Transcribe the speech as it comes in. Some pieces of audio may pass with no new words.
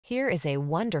Here is a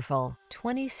wonderful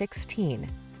 2016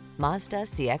 Mazda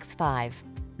CX-5.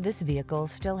 This vehicle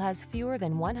still has fewer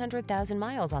than 100,000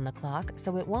 miles on the clock,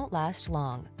 so it won't last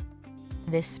long.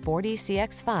 This sporty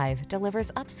CX-5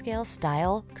 delivers upscale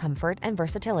style, comfort, and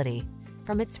versatility.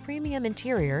 From its premium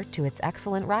interior to its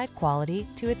excellent ride quality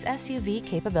to its SUV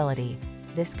capability,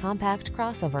 this compact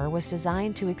crossover was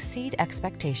designed to exceed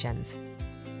expectations.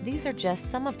 These are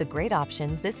just some of the great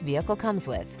options this vehicle comes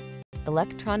with: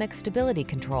 electronic stability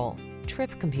control,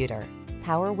 trip computer,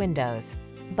 power windows,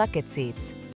 bucket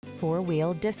seats,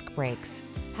 four-wheel disc brakes,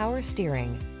 power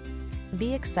steering.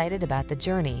 Be excited about the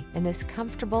journey in this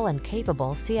comfortable and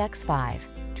capable CX-5.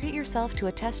 Treat yourself to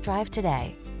a test drive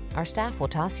today. Our staff will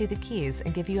toss you the keys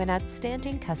and give you an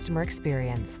outstanding customer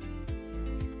experience.